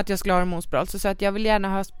sa att jag skulle ha hormonspiral, så att jag vill gärna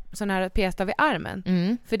ha sån här p-stav i armen.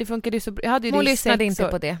 För det funkade ju så bra. Hon lyssnade inte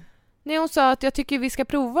på det. Nej, hon sa att jag tycker vi ska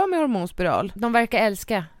prova med hormonspiral. De verkar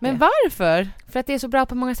älska. Men varför? För att det är så bra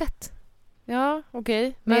på många sätt. Ja,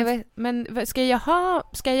 okej. Men ska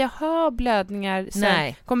jag ha blödningar sen?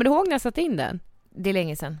 Nej. Kommer du ihåg när jag satt in den? Det är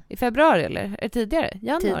länge sedan. I februari eller? Är det tidigare?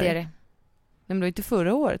 Januari? Tidigare. Nej, men det var inte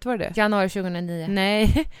förra året, var det? Januari 2009.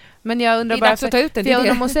 Nej, men jag undrar bara... Det är dags att ta ut den. För jag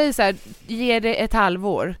undrar om hon säger så här, ge det ett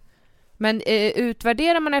halvår. Men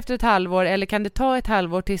utvärderar man efter ett halvår, eller kan det ta ett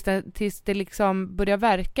halvår tills det liksom börjar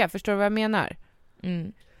verka? Förstår du vad jag menar?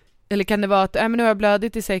 Eller kan det vara att men nu har jag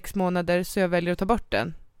blödigt i 6 månader så jag väljer att ta bort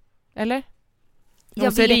den? Eller? Jag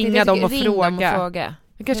måste ringa dem och fråga.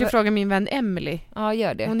 Jag kanske frågar min vän Emily. Ja,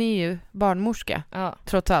 gör det. Hon är ju barnmorska,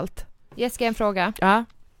 trots allt. Jessica, en fråga. Ja.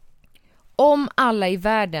 Om alla i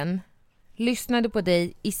världen lyssnade på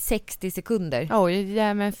dig i 60 sekunder. Oj,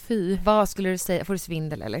 ja men fy. Vad skulle du säga? Får du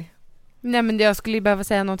svindel eller? Nej, men jag skulle behöva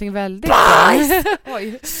säga någonting väldigt bajs!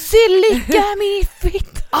 Silikami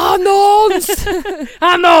fit.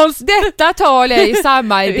 Annons! Detta talar jag i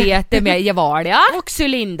samarbete med Gevalia och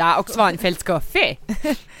Cylinda och Svanfeldts kaffe.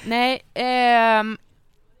 Nej,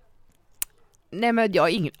 men jag har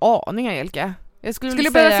ingen aning, Angelica. Jag skulle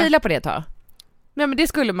du behöva fila på det ett tag? Nej, men det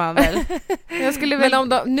skulle man väl. Jag skulle väl om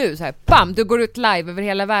då, nu så här, bam, du går ut live över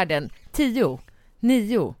hela världen. 10,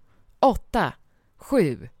 9, 8,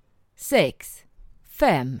 7, 6,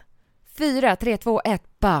 5, 4, 3, 2, 1,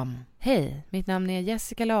 bam. Hej, mitt namn är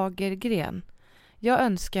Jessica Lagergren. Jag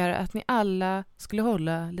önskar att ni alla skulle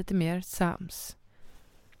hålla lite mer sams.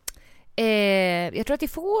 Jag tror att det är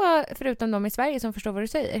få förutom de i Sverige som förstår vad du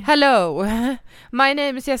säger. Hello, my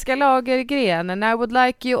name is Jessica Lagergren and I would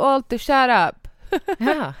like you all to shut up.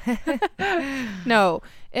 No,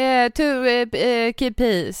 to keep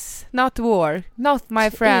peace, not war, not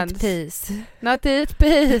my friends. Eat peace. Not eat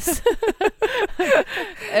peace.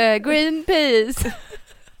 Green peace.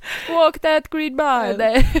 Walk that green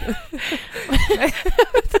mile.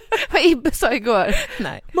 Vad Ibbe sa igår.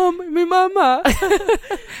 Nej.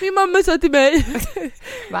 Min mamma sa till mig.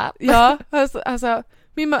 Va? Ja, alltså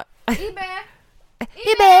min mamma.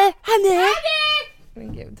 Ibbe, Hanne.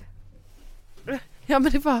 Men gud. Ja,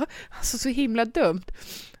 men det var alltså så himla dumt.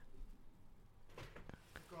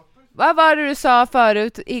 Vad var det du sa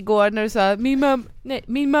förut igår när du sa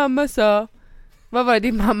min mamma sa. Vad var det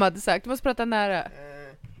din mamma hade sagt? Du måste prata nära.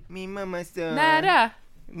 Min mamma sa... Nära!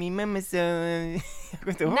 Min mamma sa... Jag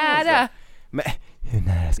kommer inte ihåg. Nära! Men hur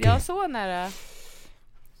nära ska jag? Så nära.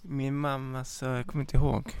 Min mamma sa... Jag kommer inte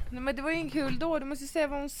ihåg. Nej, men det var ju en kul då. Du måste säga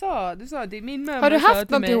vad hon sa. Du sa det. Min mamma. Har du haft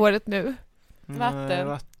något i håret nu?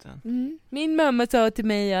 Vatten. Min mamma sa till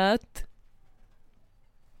mig att...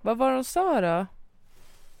 Vad var hon sa då?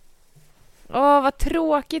 Vad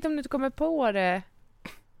tråkigt om du inte kommer på det.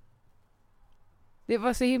 Det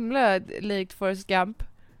var så himla likt Forrest Gump.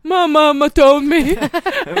 Mamma told me.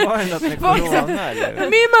 Var det något med corona eller?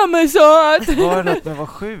 Min mamma sa att... Var det något med att vara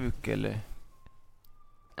sjuk eller?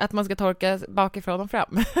 Att man ska torka bakifrån och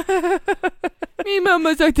fram. Min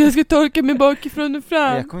mamma sa att jag ska torka mig bakifrån och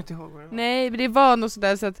fram. Jag kommer inte ihåg vad det var. Nej, men det var något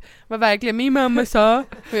sådär så att var verkligen min mamma sa.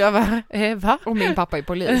 Och jag var va? Och min pappa är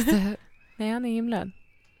polis. Nej, han är i himlen.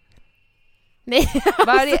 Nej.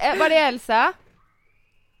 Var det Elsa?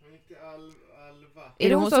 Hon gick till Alva. Är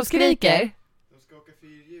det hon som skriker? De ska åka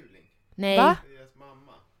fyrhjuling. Nej. Va? Deras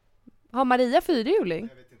mamma. Har Maria fyrhjuling?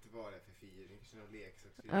 Jag vet inte vad det är för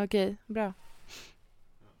fyrhjuling. Okej, bra.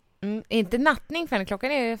 Inte nattning för henne.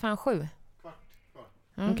 Klockan är fan 7.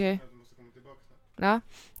 Okej. Ja.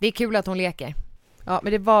 Det är kul att hon leker. Ja,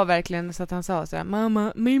 men det var verkligen så att han sa så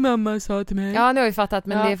här, min mamma sa till mig. Ja, nu har vi fattat,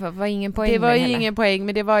 men det var ingen poäng. Det var ju ingen poäng,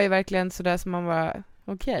 men det var ju verkligen så där som man var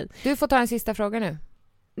okej. Du får ta en sista fråga nu.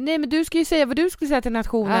 Nej, men du ska ju säga vad du skulle säga till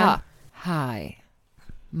nationen. Aha. Hi.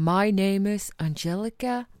 My name is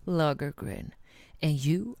Angelica Lagergren and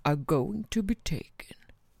you are going to be taken.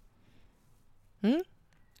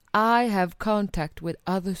 I have contact with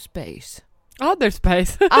other space. Other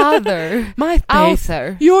space? Other. My space.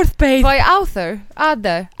 Outer. Your space. Vad är outer?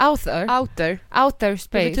 Other. Outer. Outer. Outer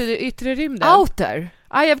space. Det betyder yttre rymden. Outer.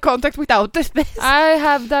 I have contact with outer space. I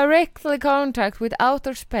have directly contact with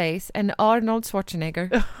outer space and Arnold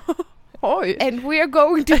Schwarzenegger. Oj. And we are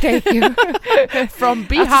going to take you from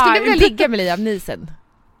behind. Alltså, skulle du vilja ligga med Liam Neeson?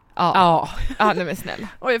 Ja. Ja, nej men snälla.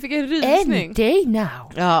 Oj, jag fick en rysning. Any day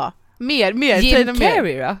now. Ja. Mer. Jim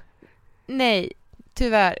Carrey då? Nej,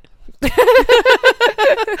 tyvärr.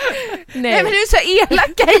 Nej, men du är så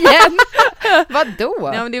elaka igen.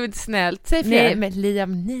 Vadå? Ja, men det är väl inte snällt. Säg fler. Nej, men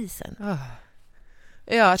Liam Neeson.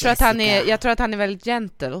 Jag tror att han är väldigt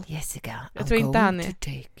gentle. Jessica, jag tror inte han är.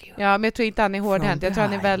 Ja, men jag tror inte han är hårdhänt. Jag tror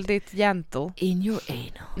han är väldigt gentle. In your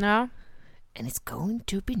anal. Ja. And it's going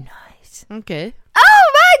to be nice. Okej. Oh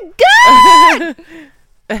my god!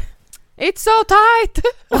 It's so tight.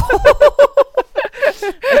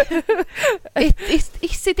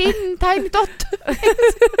 Is it in Tiny Tot?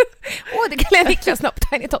 Det kallar jag Niklas snabbt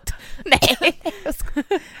Tiny Tot. Nej.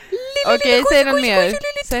 Okej, säg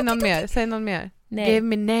någon mer. Nej. Give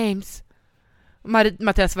me names.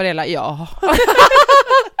 Mattias Varela, ja.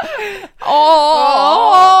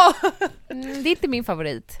 Det är inte min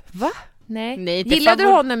favorit. Va? Nej. Gillade du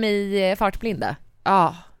honom i Fartblinda?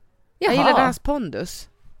 Ja. Jag gillade hans pondus.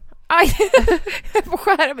 Aj, jag får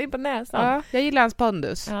skära mig på näsan. Ja, jag gillar hans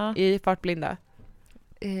pondus i Fartblinda.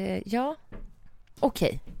 Ja.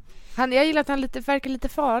 Okej. Jag gillar att han verkar lite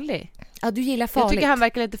farlig. Ja, du gillar farligt. Jag tycker han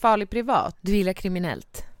verkar lite farlig privat. Du gillar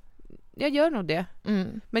kriminellt. Jag gör nog det.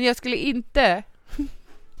 Men jag skulle inte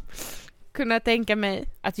kunna tänka mig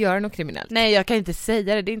att göra något kriminellt. Nej, jag kan inte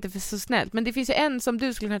säga det. Det är inte för så snällt. Men det finns ju en som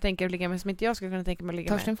du skulle kunna tänka dig att ligga med som inte jag skulle kunna tänka mig att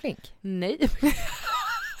ligga med. Torsten Flink? Nej.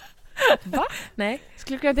 Va? Nej.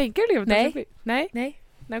 Skulle du kunna tänka dig att ligga med Torsten Flink? Nej.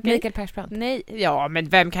 Okay. Mikael Persbrandt? Nej. Ja, men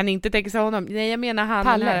vem kan inte tänka sig honom? Nej, jag menar han.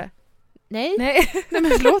 Palle? Nej, men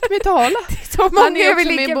låt mig tala. Så han är också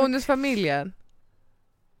med i Bonusfamiljen.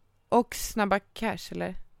 Och Snabba Cash,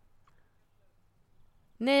 eller?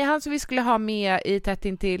 Nej, han som vi skulle ha med i Tätt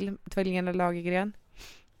intill Tvillingarna Lagergren.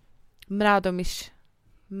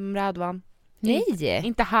 Mradvan. Nej.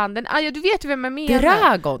 Inte han. Du vet ju vem jag menar.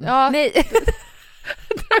 Dragon. Ja. Nej.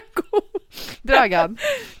 Dragan.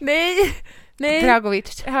 Nej.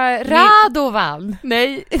 Dragovic. Radovan.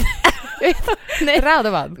 Nej.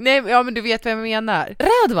 Radovan. Nej, ja, men du vet vem jag menar.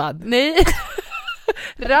 Radvan. Nej.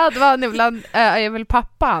 Radvan är väl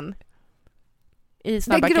pappan i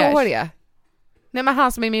Snabba Cash. Den gråhåriga. Nej, men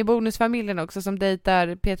han som är med i Bonusfamiljen också, som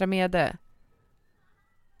dejtar Petra Mede.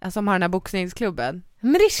 Alltså, som har den här boxningsklubben.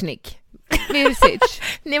 Mirsic.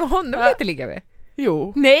 Nej, men honom vill jag inte ligga med.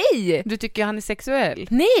 Jo. Nej. Du tycker han är sexuell?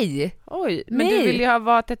 Nej. Oj, men du vill ju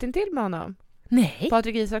vara tätt intill med honom. Nej.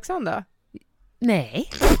 Patrik Isaksson då? Nej.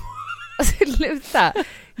 Sluta.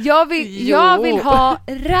 Jag vill ha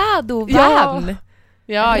Radovan.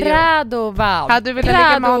 Ja. Radovan. Hade du velat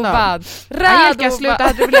ligga med honom? Angelica, sluta.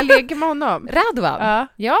 Hade du velat ligga med honom? Radovan?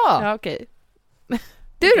 Ja. Okej.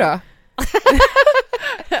 Du då?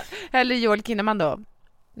 Eller Joel Kinnaman då?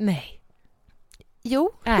 Nej.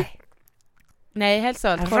 Jo. Nej, helst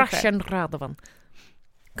Russian Radovan.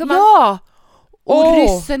 Ja! Och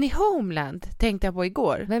ryssen i Homeland tänkte jag på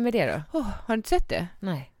igår. Vem är det då? Har du inte sett det?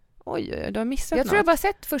 Nej. Oj, du har missat Jag tror jag bara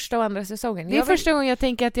sett första och andra säsongen. Det är första gången jag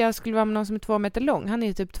tänker att jag skulle vara med någon som är 2 meter lång. Han är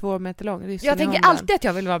ju typ 2 meter lång. Jag tänker alltid att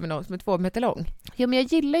jag vill vara med någon som är 2 meter lång. Ja, men jag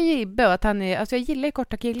gillar ju Ibbe och att han är... Alltså jag gillar ju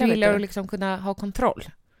korta killar. Du gillar att liksom kunna ha kontroll.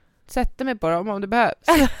 Sätta mig på dem om det behövs.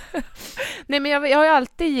 Nej, men jag har ju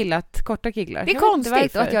alltid gillat korta killar. Det är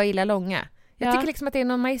konstigt att jag gillar långa. Jag tycker liksom att det är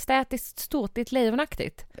något majestätiskt, ståtigt,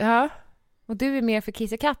 lejonaktigt. Ja. Och du är mer för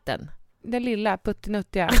kissekatten. Den lilla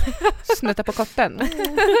puttinuttiga snutta på kotten.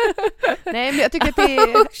 Nej, men jag tycker att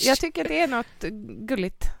det är något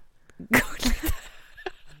gulligt.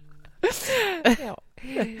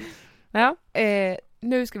 Ja.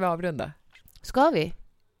 Nu ska vi avrunda. Ska vi?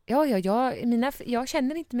 Ja, jag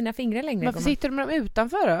känner inte mina fingrar längre. Varför sitter du med dem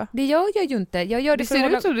utanför då? Det gör jag ju inte. Jag gör det för ser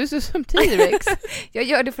ut som du ser som T-Rex. Jag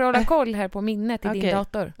gör det för att hålla koll här på minnet i din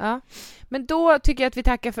dator. Ja. Men då tycker jag att vi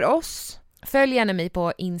tackar för oss. Följ gärna mig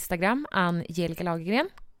på Instagram, Angelica Lagergren.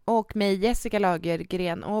 Och mig, Jessica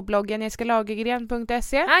Lagergren. Och bloggen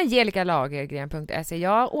jessicalagergren.se. AngelicaLagergren.se.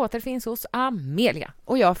 Jag återfinns hos Amelia.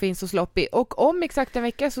 Och jag finns hos Loppy. Och om exakt en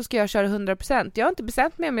vecka så ska jag köra 100%. Jag har inte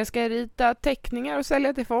bestämt mig om jag ska rita teckningar och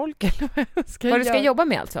sälja till folk. Eller vad du ska jobba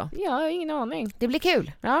med alltså? Ja, jag har ingen aning. Det blir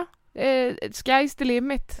kul. Ja. Sky's the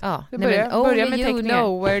limit. Ja. Börja med teckningar. You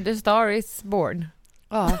know where the star is born.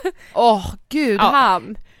 Ja. Gud,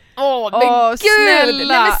 han. Men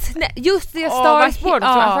snälla. Just det, Star is born.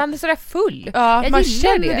 Han är sådär full. Ja, jag man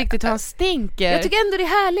gillar känner det. riktigt hur han stinker. Jag tycker ändå det är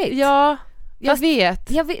härligt. Ja, jag vet.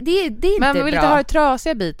 Det är inte bra. Men man vill inte ha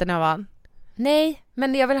trasiga biten av han. Nej,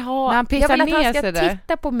 men jag vill ha... När han pissar jag vill att han ska ner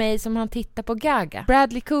titta på mig som han tittar på Gaga.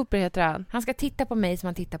 Bradley Cooper heter han. Han ska titta på mig som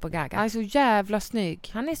han tittar på Gaga. Han är så jävla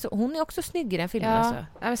snygg. Hon är också snygg i den filmen alltså.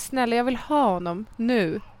 Ja, men snälla, jag vill ha honom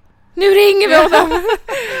nu. Nu ringer vi honom.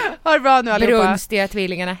 Ha det bra nu allihopa. Brunstiga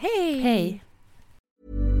tvillingarna. Hej. Hej.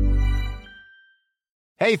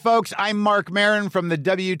 Hey, folks, I'm Mark Maron from the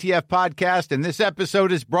WTF Podcast, and this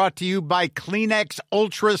episode is brought to you by Kleenex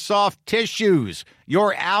Ultra Soft Tissues,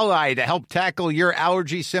 your ally to help tackle your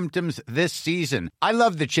allergy symptoms this season. I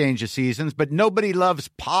love the change of seasons, but nobody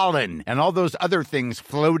loves pollen and all those other things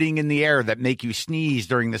floating in the air that make you sneeze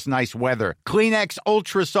during this nice weather. Kleenex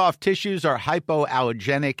Ultra Soft Tissues are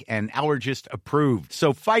hypoallergenic and allergist approved,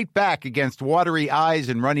 so fight back against watery eyes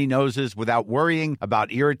and runny noses without worrying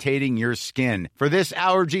about irritating your skin. For this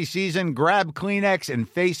allergy season, grab Kleenex and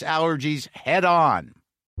face allergies head on.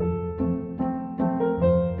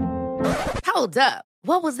 Hold up.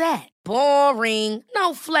 What was that? Boring.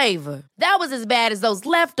 No flavor. That was as bad as those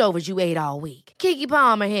leftovers you ate all week. Keke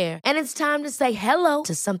Palmer here, and it's time to say hello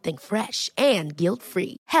to something fresh and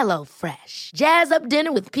guilt-free. Hello Fresh. Jazz up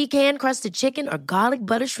dinner with pecan-crusted chicken or garlic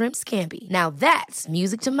butter shrimp scampi. Now that's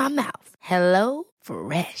music to my mouth. Hello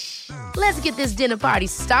Fresh. Let's get this dinner party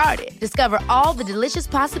started. Discover all the delicious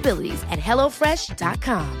possibilities at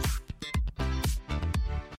HelloFresh.com.